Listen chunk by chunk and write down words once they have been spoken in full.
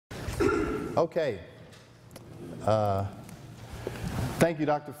Okay. Thank you,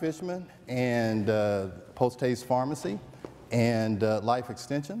 Dr. Fishman, and Post-Haste Pharmacy, and Life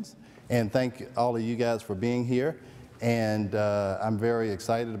Extensions. And thank all of you guys for being here. And I'm very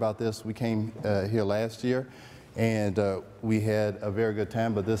excited about this. We came here last year, and we had a very good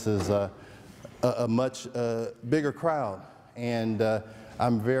time, but this is a much bigger crowd. And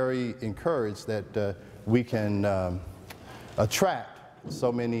I'm very encouraged that we can attract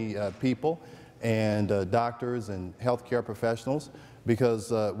so many people and doctors and healthcare professionals,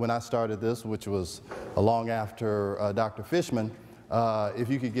 because when I started this, which was long after Dr. Fishman, if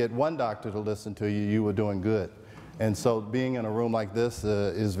you could get one doctor to listen to you, you were doing good. And so being in a room like this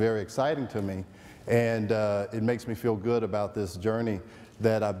is very exciting to me, and it makes me feel good about this journey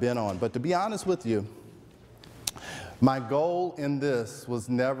that I've been on. But to be honest with you, my goal in this was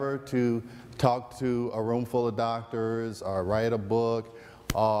never to talk to a room full of doctors or write a book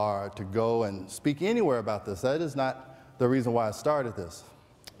or to go and speak anywhere about this. That is not the reason why I started this.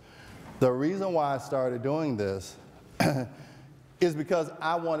 The reason why I started doing this is because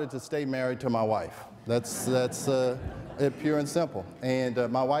I wanted to stay married to my wife. That's it, pure and simple.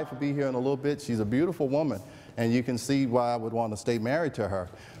 And my wife will be here in a little bit. She's a beautiful woman, and you can see why I would want to stay married to her.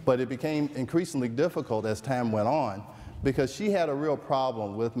 But it became increasingly difficult as time went on, because she had a real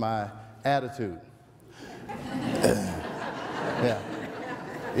problem with my attitude.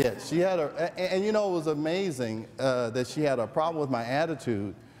 Yeah, she had and you know, it was amazing that she had a problem with my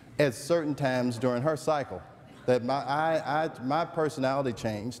attitude at certain times during her cycle. That my personality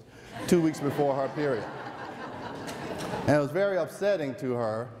changed 2 weeks before her period. And it was very upsetting to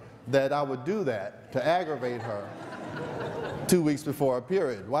her that I would do that to aggravate her 2 weeks before her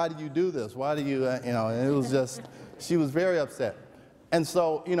period. Why do you do this? Why do you, you know, and it was just, she was very upset. And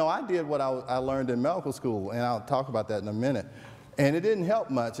so, you know, I did what I learned in medical school, and I'll talk about that in a minute. And it didn't help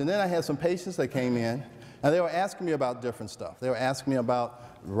much. And then I had some patients that came in, and they were asking me about different stuff. They were asking me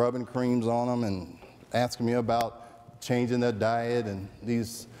about rubbing creams on them, and asking me about changing their diet and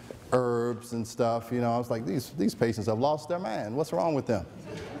these herbs and stuff. You know, I was like, these patients have lost their mind. What's wrong with them?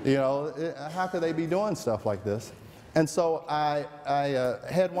 You know, how could they be doing stuff like this? And so I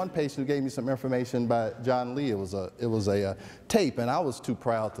had one patient who gave me some information by John Lee. It was a tape, and I was too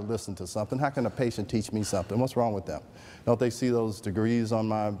proud to listen to something. How can a patient teach me something? What's wrong with them? Don't they see those degrees on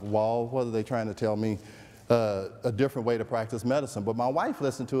my wall? What are they trying to tell me? A different way to practice medicine. But my wife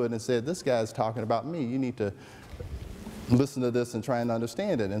listened to it and said, this guy's talking about me. You need to listen to this and try and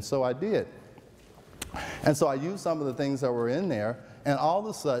understand it. And so I did. And so I used some of the things that were in there, and all of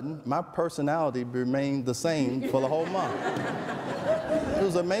a sudden, my personality remained the same for the whole month. It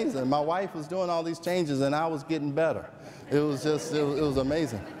was amazing. My wife was doing all these changes, and I was getting better. It was just, it was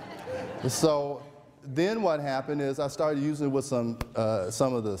amazing. So then what happened is I started using it with some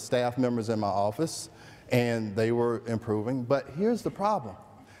of the staff members in my office, and they were improving. But here's the problem.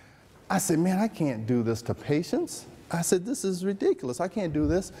 I said, man, I can't do this to patients. I said, this is ridiculous. I can't do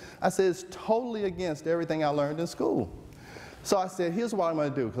this. I said, it's totally against everything I learned in school. So I said, here's what I'm going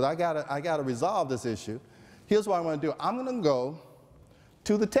to do, because I gotta resolve this issue. Here's what I'm going to do. I'm going to go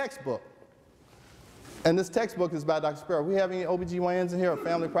to the textbook. And this textbook is by Dr. Speroff. We have any OBGYNs in here or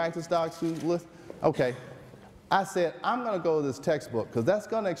family practice docs who list? Okay. I said, I'm going to go to this textbook, because that's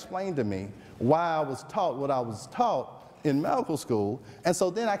going to explain to me why I was taught what I was taught in medical school, and so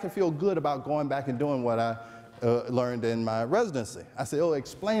then I can feel good about going back and doing what I learned in my residency. I said, oh,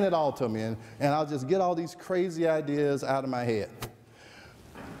 explain it all to me, and I'll just get all these crazy ideas out of my head.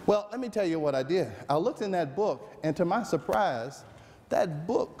 Well, let me tell you what I did. I looked in that book, and to my surprise, that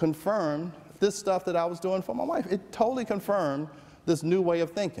book confirmed this stuff that I was doing for my wife. It totally confirmed this new way of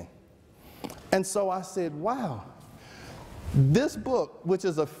thinking. And so I said, wow, this book, which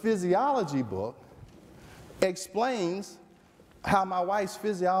is a physiology book, explains how my wife's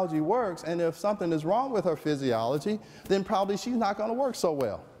physiology works, and if something is wrong with her physiology, then probably she's not going to work so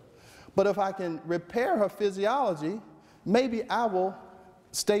well. But if I can repair her physiology, maybe I will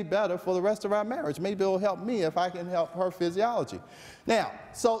stay better for the rest of our marriage. Maybe it will help me if I can help her physiology. Now,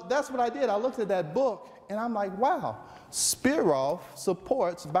 so that's what I did. I looked at that book, and I'm like, wow, Speroff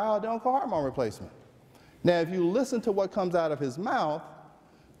supports bioidentical hormone replacement. Now, if you listen to what comes out of his mouth,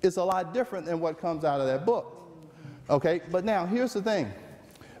 it's a lot different than what comes out of that book. Okay, but now here's the thing.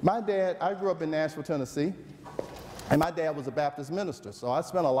 My dad, I grew up in Nashville, Tennessee, and my dad was a Baptist minister, so I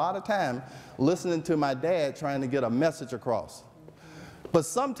spent a lot of time listening to my dad trying to get a message across. But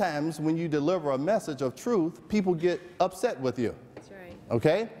sometimes when you deliver a message of truth, people get upset with you. That's right.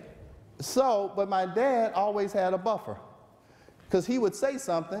 Okay? So, but my dad always had a buffer, because he would say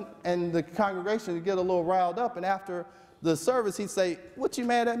something and the congregation would get a little riled up, and after the service he'd say, what you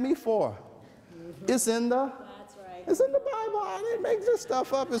mad at me for? It's in the That's right. It's in the Bible. I didn't make this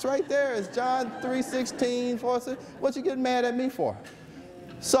stuff up. It's right there. It's John 3:16, 4:6. What you getting mad at me for?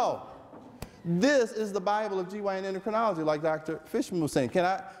 So, this is the Bible of GYN endocrinology, like Dr. Fishman was saying.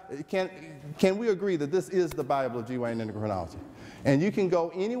 Can we agree that this is the Bible of GYN endocrinology? And you can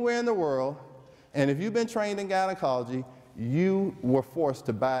go anywhere in the world, and if you've been trained in gynecology, you were forced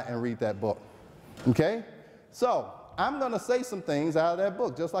to buy and read that book. Okay? So, I'm going to say some things out of that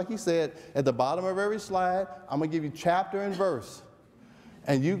book. Just like he said, at the bottom of every slide, I'm going to give you chapter and verse.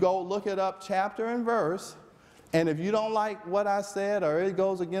 And you go look it up chapter and verse. And if you don't like what I said or it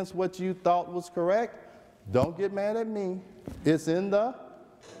goes against what you thought was correct, don't get mad at me. It's in the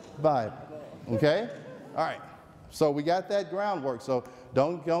Bible. Okay? All right. So we got that groundwork. So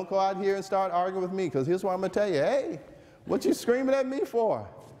don't go out here and start arguing with me, because here's what I'm going to tell you. Hey, what you screaming at me for?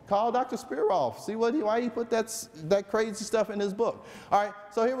 Call Dr. Speroff. See why he put that crazy stuff in his book. All right,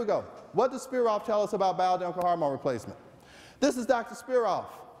 so here we go. What does Speroff tell us about bioidentical hormone replacement? This is Dr. Speroff.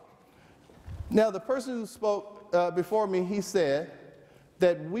 Now, the person who spoke before me, he said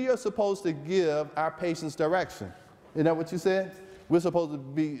that we are supposed to give our patients direction. Isn't that what you said? We're supposed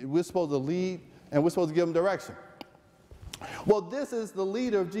to lead, and we're supposed to give them direction. Well, this is the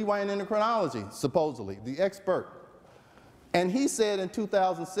leader of GYN endocrinology, supposedly, the expert. And he said in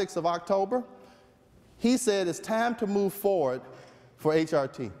 2006 of October, he said it's time to move forward for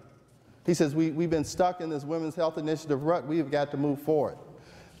HRT. He says we've been stuck in this Women's Health Initiative rut. We've got to move forward.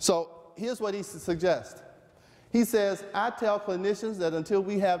 So here's what he suggests. He says, I tell clinicians that until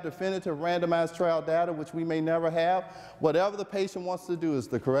we have definitive randomized trial data, which we may never have, whatever the patient wants to do is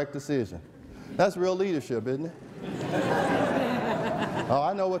the correct decision. That's real leadership, isn't it? Oh,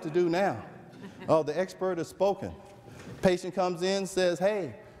 I know what to do now. Oh, the expert has spoken. Patient comes in, says,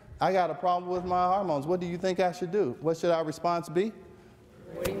 hey, I got a problem with my hormones. What do you think I should do? What should our response be?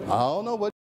 I don't know. What